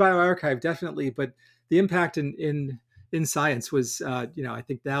put it in bioRxiv, definitely. But the impact in science was, I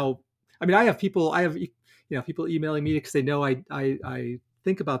think now. I mean, I have people emailing me because they know I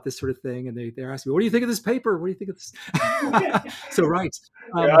think about this sort of thing, and they're asking me, "What do you think of this paper? What do you think of this?" So right.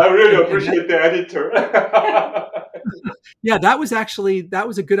 I really appreciate the editor. Yeah, that was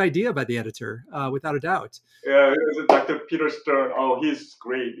a good idea by the editor, without a doubt. Yeah, it was Dr. Peter Stern. Oh, he's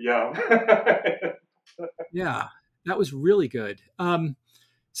great. Yeah. Yeah, that was really good.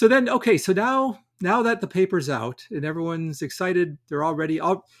 So then, okay, so now that the paper's out and everyone's excited, they're all ready.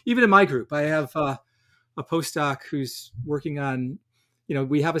 Even in my group, I have a postdoc who's working on,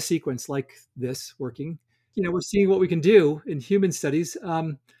 we have a sequence like this working. We're seeing what we can do in human studies.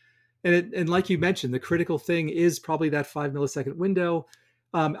 And like you mentioned, the critical thing is probably that 5 millisecond window.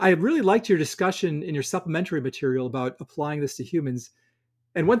 I really liked your discussion in your supplementary material about applying this to humans.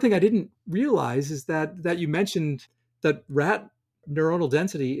 And one thing I didn't realize is that you mentioned that rat neuronal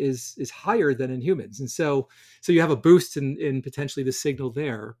density is higher than in humans, and so you have a boost in potentially the signal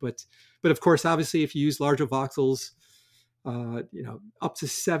there. But of course, obviously, if you use larger voxels, up to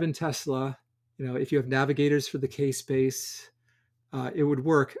 7 Tesla, if you have navigators for the K-space. It would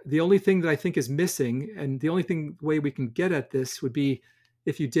work. The only thing that I think is missing, and the only way we can get at this would be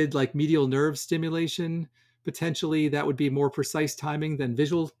if you did like medial nerve stimulation. Potentially, that would be more precise timing than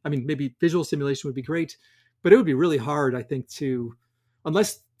visual. I mean, maybe visual stimulation would be great, but it would be really hard, I think,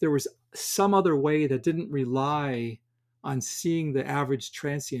 unless there was some other way that didn't rely on seeing the average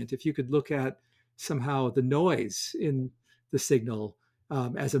transient. If you could look at somehow the noise in the signal,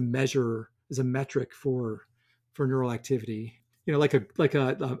 as a measure, as a metric for neural activity. Like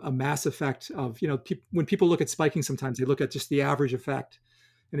a mass effect of, when people look at spiking, sometimes they look at just the average effect,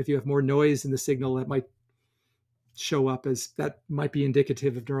 and if you have more noise in the signal, that might show up as, that might be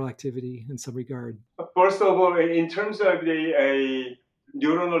indicative of neural activity in some regard. First of all, in terms of the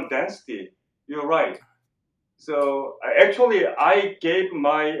neuronal density, you're right. So actually, I gave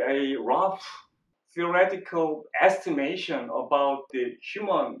a rough theoretical estimation about the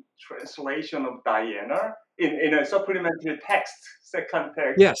human translation of DIANA in a supplementary text, second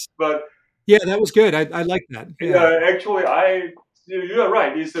text. Yes. But yeah, that was good. I like that. Yeah. Actually, you are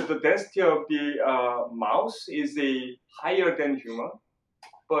right. Is that the density of the mouse is higher than human,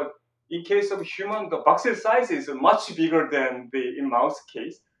 but in case of human, the voxel size is much bigger than in mouse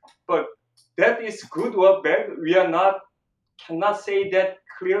case. But that is good or bad. We cannot say that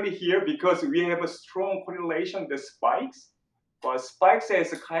clearly here because we have a strong correlation with spikes. But spikes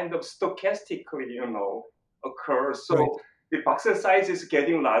as a kind of stochastically, occur. So Right. the voxel size is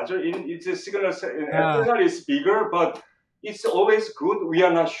getting larger. It's a signal is bigger, but it's always good. We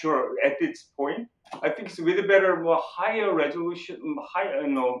are not sure at this point. I think it's with better, more higher resolution,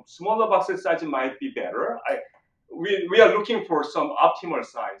 smaller voxel size might be better. We are looking for some optimal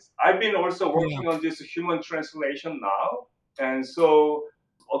size. I've been also working on this human translation now. And so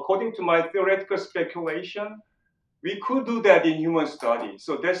according to my theoretical speculation, we could do that in human study.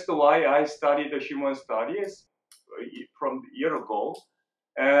 So that's why I studied the human studies from a year ago.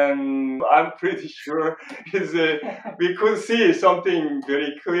 And I'm pretty sure we could see something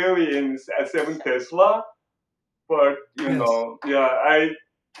very clearly at 7 Tesla. But,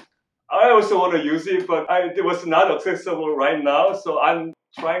 I also want to use it, but it was not accessible right now. So I'm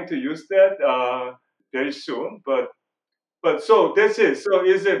trying to use that very soon. But so that's it. So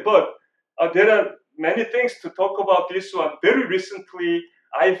there are many things to talk about this one. Very recently,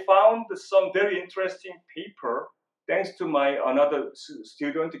 I found some very interesting paper, thanks to my another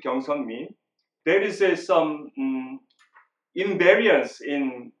student, Kyung-Sun Min. There is some invariance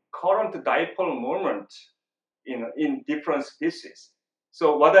in current dipole moment in different species.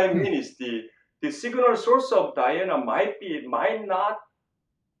 So what I mean is the signal source of DIANA might not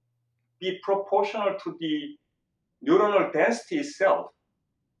be proportional to the neuronal density itself.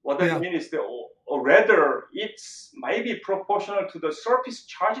 What I mean is or rather, it's might be proportional to the surface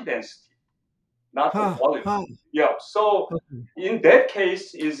charge density, not the volume. Yeah. So in that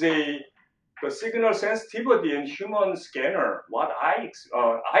case, the signal sensitivity in human scanner, what I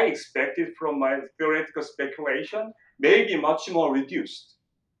expected from my theoretical speculation, may be much more reduced.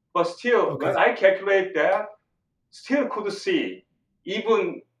 But still, when I calculate that, still could see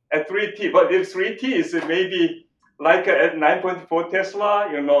even at 3T. But if 3T is maybe like at 9.4 Tesla,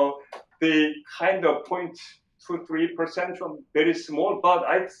 the kind of 0.23% from very small, but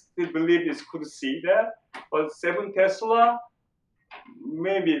I still believe it could see that. But 7 Tesla,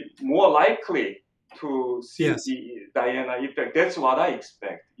 maybe more likely to see the DIANA effect. That's what I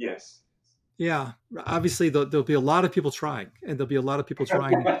expect. Yes. Yeah, obviously there'll be a lot of people trying, and there'll be a lot of people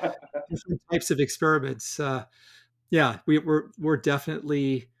trying different types of experiments. We're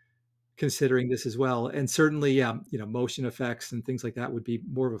definitely considering this as well, and certainly, motion effects and things like that would be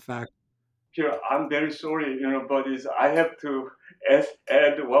more of a fact. Sure, I'm very sorry, but I have to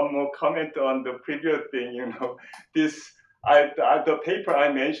add one more comment on the previous thing. The paper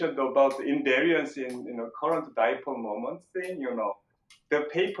I mentioned about the invariance in current dipole moment thing. The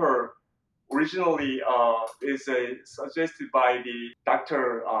paper originally is suggested by the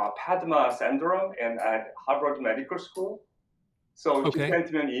Dr. Padma Sundaram and at Harvard Medical School. So she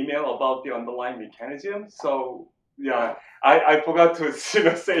sent me an email about the underlying mechanism. So yeah, I forgot to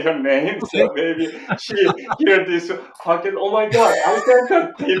say her name. So maybe she heard this podcast. Oh my God, I sent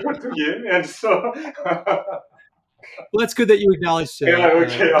that paper to him, and so. Well, that's good that you acknowledged.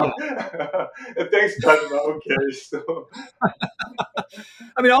 Thanks, Padma. Okay, so.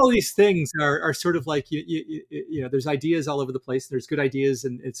 I mean, all of these things are sort of like there's ideas all over the place. There's good ideas,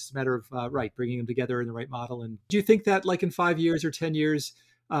 and it's a matter of bringing them together in the right model. And do you think that, like in 5 years or 10 years,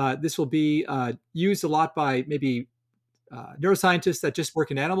 this will be used a lot by maybe neuroscientists that just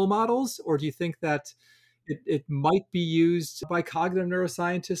work in animal models, or do you think that it might be used by cognitive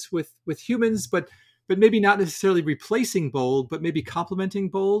neuroscientists with humans, but maybe not necessarily replacing BOLD, but maybe complementing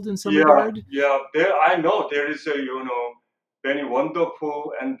BOLD in some regard? Yeah, I know there is a very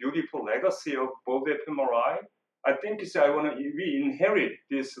wonderful and beautiful legacy of BOLD fMRI. I think we inherit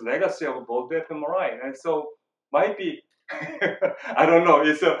this legacy of BOLD fMRI, and so might be I don't know,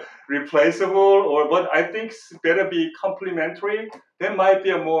 it's a replaceable but I think it's better be complementary. There might be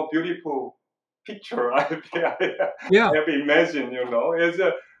a more beautiful picture I Yeah. have imagined. It's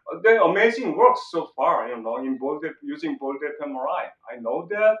the amazing work so far. In using ball depth MRI. I know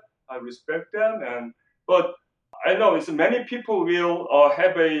that, I respect them, but I know it's many people will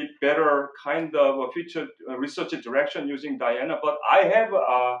have a better kind of a future research direction using Diana, but I have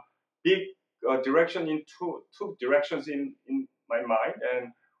a big direction in two directions in my mind,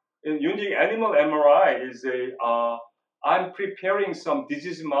 and in using animal MRI is I'm preparing some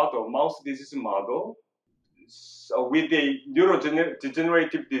disease model, mouse disease model, so with a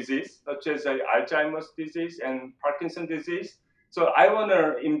neurodegenerative disease such as Alzheimer's disease and Parkinson disease. So I want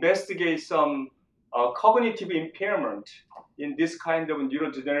to investigate some cognitive impairment in this kind of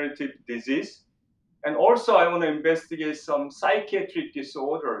neurodegenerative disease. And also I want to investigate some psychiatric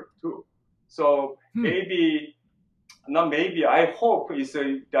disorder too. So maybe, not maybe, I hope is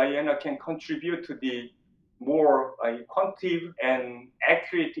Diana can contribute to the more quantitative and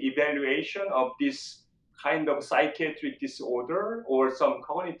accurate evaluation of this kind of psychiatric disorder or some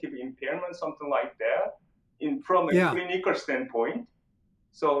cognitive impairment, something like that, from a Yeah. clinical standpoint.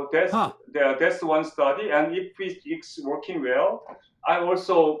 So that's Huh. that's one study, and if it's working well, I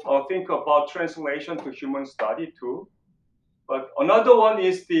also think about translation to human study too. But another one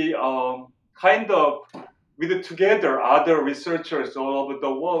is the kind of with together other researchers all over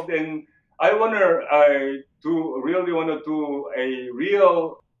the world, and I really want to do a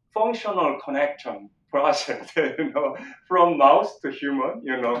real functional connection project, from mouse to human.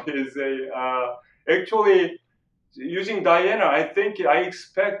 Is a actually using Diana. I think I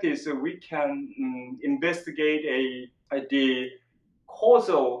expect is we can investigate the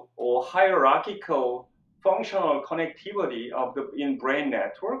causal or hierarchical functional connectivity of the in brain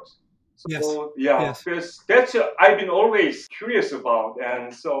networks. Yes. So yeah, Yes. that's I've been always curious about,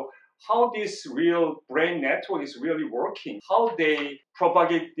 and so how this real brain network is really working, how they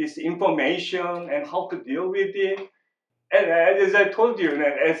propagate this information, and how to deal with it. And as I told you,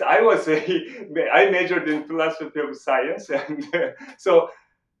 as I majored in philosophy of science, and so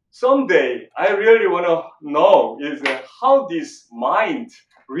someday I really want to know is how this mind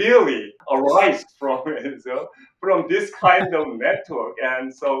really arises from so from this kind of network.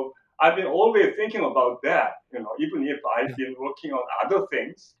 And so I've been always thinking about that, even if I've Yeah. been working on other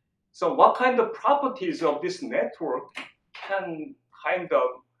things. So what kind of properties of this network can kind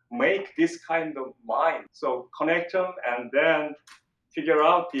of make this kind of mind? So connect them and then figure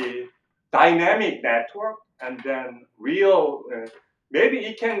out the dynamic network, and then real maybe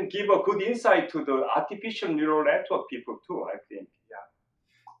it can give a good insight to the artificial neural network people too, I think.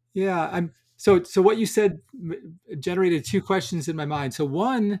 Yeah. So what you said generated two questions in my mind. So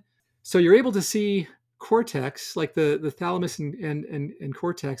one, so you're able to see cortex, like the thalamus and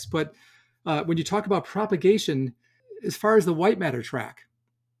cortex, but when you talk about propagation, as far as the white matter track,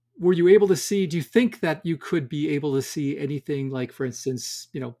 were you able to see, do you think that you could be able to see anything like, for instance,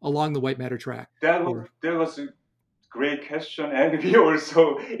 along the white matter track? That was a great question, and we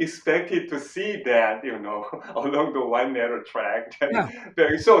also expected to see that, along the white matter tract. Yeah.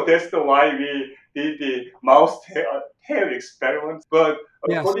 So that's the why we did the mouse tail experiment. But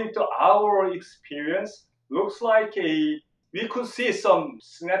Yes. according to our experience, looks like we could see some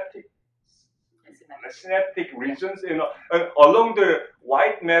synaptic regions, along the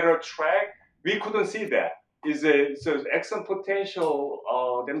white matter track. We couldn't see that. So axon potential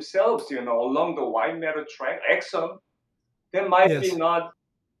themselves, along the white matter track, axon, there might be Yes. not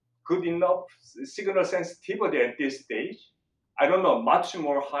good enough signal sensitivity at this stage. I don't know, much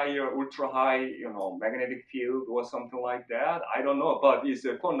more higher, ultra high, magnetic field or something like that. I don't know, but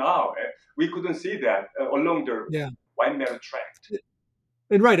for now, we couldn't see that along the Yeah. white matter tract.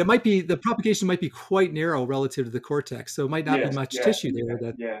 And right, the propagation might be quite narrow relative to the cortex, so it might not be much tissue there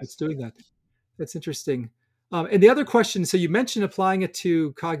that's doing that. That's interesting. And the other question, so you mentioned applying it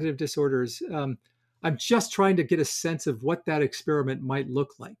to cognitive disorders. I'm just trying to get a sense of what that experiment might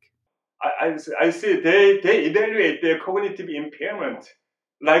look like. I see they evaluate their cognitive impairment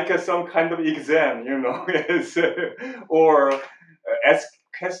like some kind of exam, or ask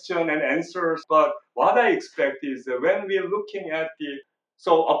question and answers. But what I expect is when we're looking at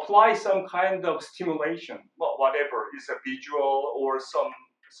so apply some kind of stimulation, whatever is a visual or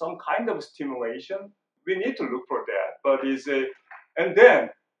some kind of stimulation, we need to look for that. But and then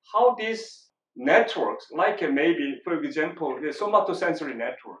how these networks, like maybe, for example, the somatosensory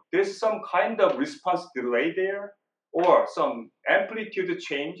network, there's some kind of response delay there, or some amplitude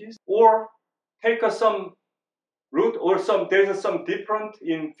changes, or take some root, or there's some different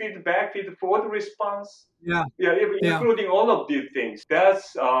in feed forward response. Yeah. Including all of these things.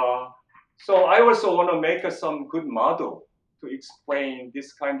 That's so I also want to make some good model to explain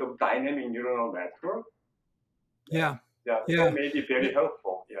this kind of dynamic neuronal network. Yeah. That may be very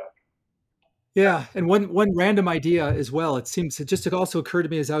helpful. Yeah, and one random idea as well. It just also occurred to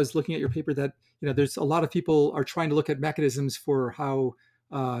me as I was looking at your paper that there's a lot of people are trying to look at mechanisms for how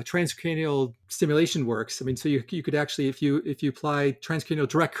transcranial stimulation works. I mean, so you could actually, if you apply transcranial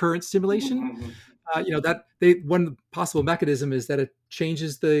direct current stimulation, one possible mechanism is that it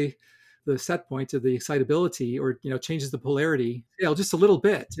changes the set point of the excitability, or changes the polarity, just a little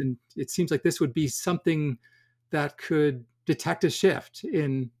bit. And it seems like this would be something that could detect a shift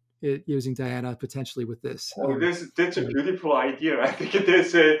in it using Diana potentially with this. That's a beautiful idea. I think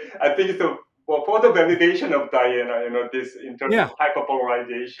it's for the validation of Diana, this in terms of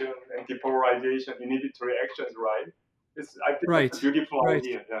hyperpolarization and depolarization, inhibitory actions, right? I think it's a beautiful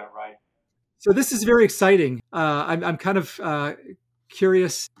idea. Yeah, right. So this is very exciting. I'm kind of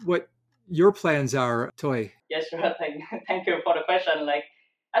curious what your plans are, Toy. Yes, sure. Thank you for the question.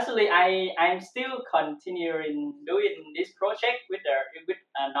 Actually, I'm still continuing doing this project with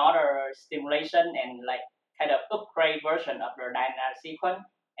another stimulation and kind of upgrade version of the Diana sequence,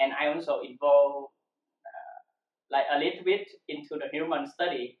 and I also involve a little bit into the human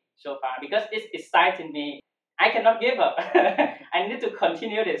study so far because it's exciting me. I cannot give up. I need to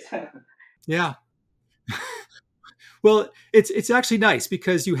continue this. Yeah. Well, it's actually nice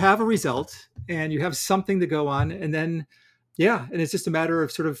because you have a result and you have something to go on, and then and it's just a matter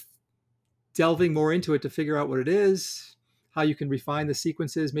of sort of delving more into it to figure out what it is, how you can refine the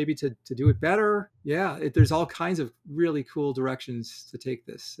sequences, maybe to do it better. There's all kinds of really cool directions to take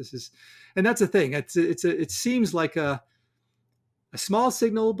this. And that's the thing. It seems like a small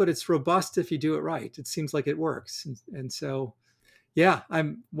signal, but it's robust if you do it right. It seems like it works, and so. Yeah,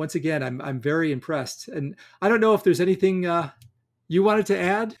 I'm very impressed, and I don't know if there's anything you wanted to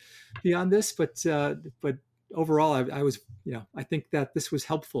add beyond this, but overall, I think that this was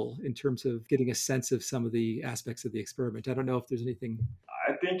helpful in terms of getting a sense of some of the aspects of the experiment. I don't know if there's anything.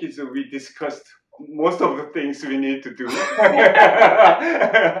 I think we discussed most of the things we need to do enough,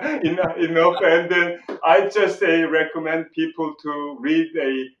 and then I just recommend people to read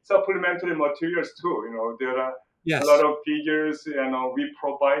supplementary materials too. There are. Yes. A lot of figures, we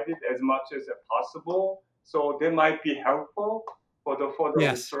provided as much as possible, so they might be helpful for the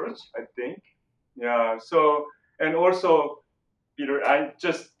research, I think. Yeah. So, and also, Peter, I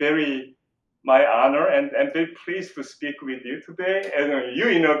just my honor and very pleased to speak with you today. And you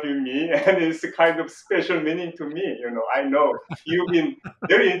interview me, and it's a kind of special meaning to me. I know you've been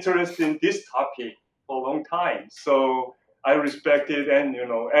very interested in this topic for a long time, so I respect it, and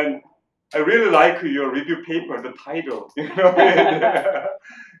and I really like your review paper, the title,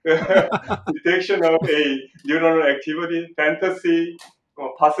 detection of a neuronal activity, fantasy,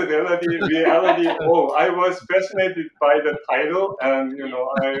 possibility, reality. Oh, I was fascinated by the title, and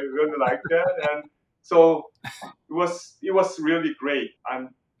I really liked that, and so it was really great.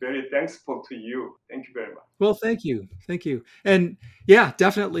 I'm very thankful to you. Thank you very much. Well, thank you, and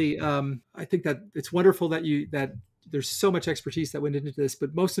definitely. I think that it's wonderful that there's so much expertise that went into this,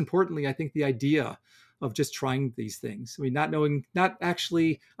 but most importantly, I think the idea of just trying these things. I mean,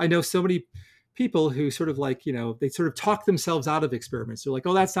 I know so many people who sort of they sort of talk themselves out of experiments. They're like,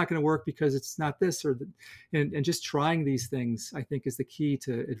 oh, that's not going to work because it's not this and just trying these things, I think, is the key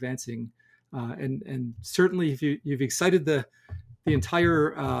to advancing. And certainly if you've excited the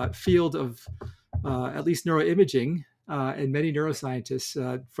entire field of at least neuroimaging and many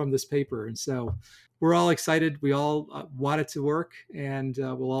neuroscientists from this paper. And so we're all excited. We all want it to work, and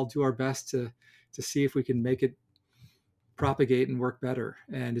we'll all do our best to see if we can make it propagate and work better.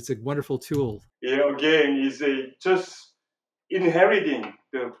 And it's a wonderful tool. Again, it's just inheriting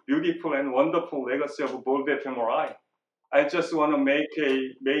the beautiful and wonderful legacy of Bold fMRI. I just want to make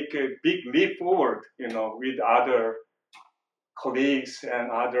a big leap forward, with other colleagues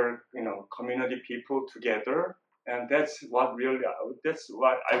and other, community people together. And that's what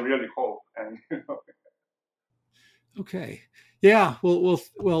I really hope. And Okay. Yeah.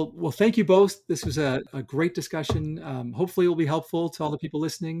 Well, thank you both. This was a great discussion. Hopefully it will be helpful to all the people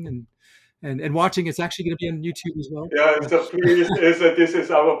listening and watching. It's actually going to be on YouTube as well. Yeah. So please, this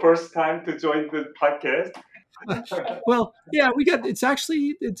is our first time to join the podcast. Well,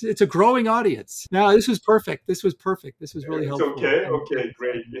 it's a growing audience. No, this was perfect. This was really helpful. Okay,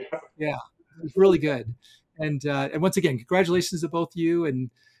 great. Yeah, it was really good. And once again, congratulations to both you,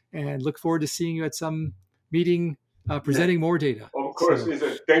 and look forward to seeing you at some meeting presenting more data. Of course.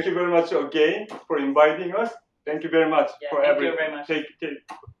 So, thank you very much again for inviting us. Thank you very much for everything. Thank you very much.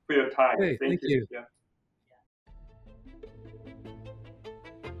 Take for your time. Okay, thank you. Yeah.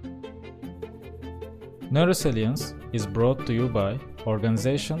 Neurosalience is brought to you by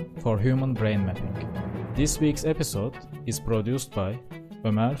Organization for Human Brain Mapping. This week's episode is produced by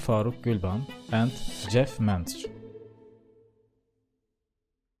Ömer Faruk Gülban and Jeff Mensch.